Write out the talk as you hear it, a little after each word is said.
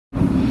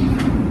Hey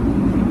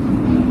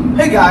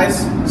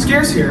guys,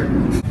 Scarce here.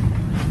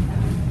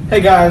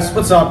 Hey guys,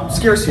 what's up?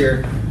 Scarce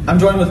here. I'm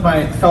joined with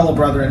my fellow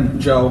brethren,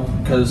 Joe,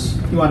 because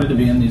he wanted to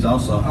be in these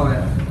also. Oh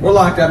yeah. We're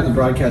locked out of the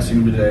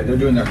broadcasting room today. They're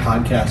doing their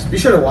podcast. Be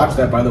sure to watch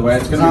that, by the way.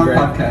 It's going to be great.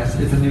 It's not a podcast.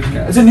 It's a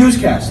newscast. It's a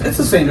newscast. It's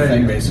the same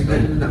thing, basically.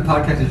 The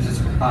podcast is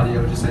just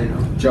audio, just so you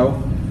know.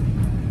 Joe,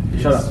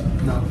 shut up.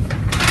 No.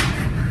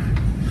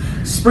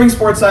 Spring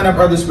sports sign-up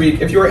are this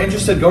week. If you are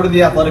interested, go to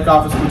the athletic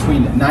office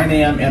between 9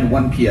 a.m. and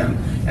 1 p.m.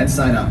 and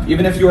sign up.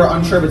 Even if you are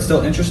unsure but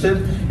still interested,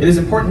 it is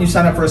important you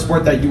sign up for a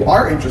sport that you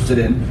are interested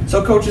in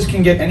so coaches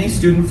can get any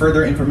student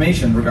further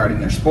information regarding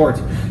their sport.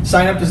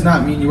 Sign up does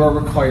not mean you are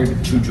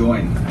required to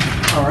join.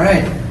 All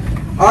right.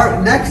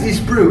 Our next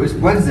East Brew is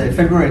Wednesday,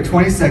 February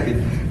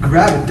 22nd.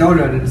 Grab a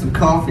donut and some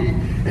coffee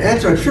and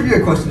answer a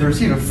trivia question to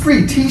receive a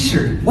free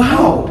t-shirt.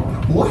 Wow.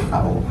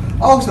 Wow.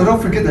 Also,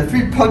 don't forget that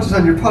 3 punches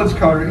on your punch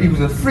card equals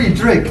a free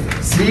drink.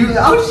 See you.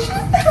 Oh,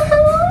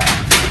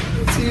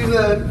 shit. See you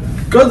then.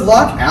 Good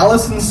luck,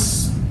 Allison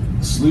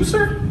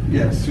Slusar?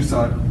 Yes,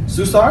 Slusar.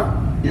 Slusar?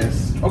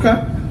 Yes.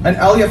 Okay. And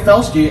Eliot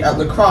Felske at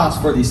LaCrosse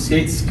for the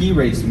ski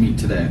race meet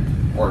today.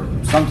 Or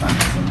sometime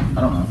soon.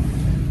 I don't know.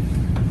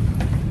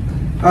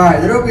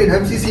 Alright, there will be an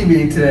MCC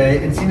meeting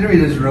today in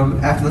Señorita's room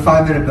after the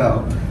 5-minute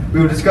bell. We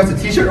will discuss the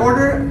t-shirt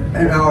order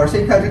and our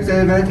St. Patrick's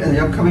Day event and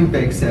the upcoming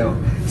bake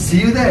sale. See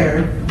you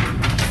there.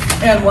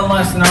 And one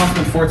last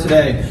announcement for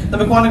today. The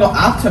McWanago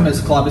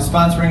Optimist Club is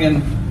sponsoring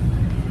an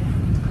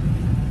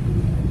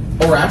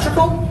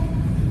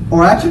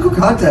Orachical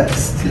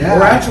contest. Yeah.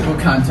 Orachical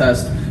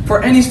contest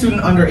for any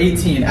student under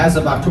 18 as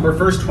of October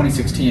 1st,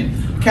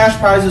 2016. Cash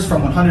prizes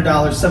from $100,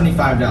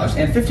 $75,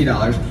 and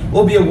 $50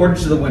 will be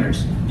awarded to the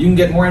winners. You can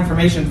get more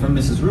information from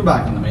Mrs.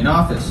 Rubach in the main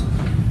office.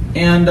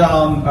 And,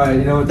 alright,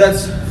 you know what?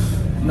 That's...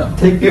 No.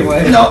 Take it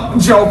away. No,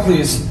 Joe,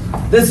 please.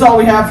 This is all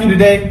we have for you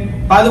today.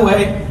 By the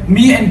way,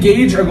 me and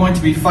Gage are going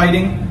to be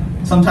fighting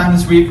sometime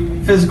this week.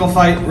 Physical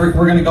fight. We're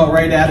going to go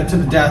right at it to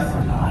the death.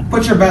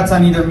 Put your bets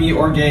on either me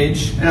or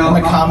Gage in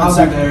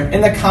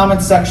the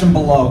comment section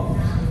below.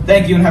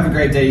 Thank you and have a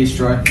great day, East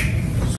Troy.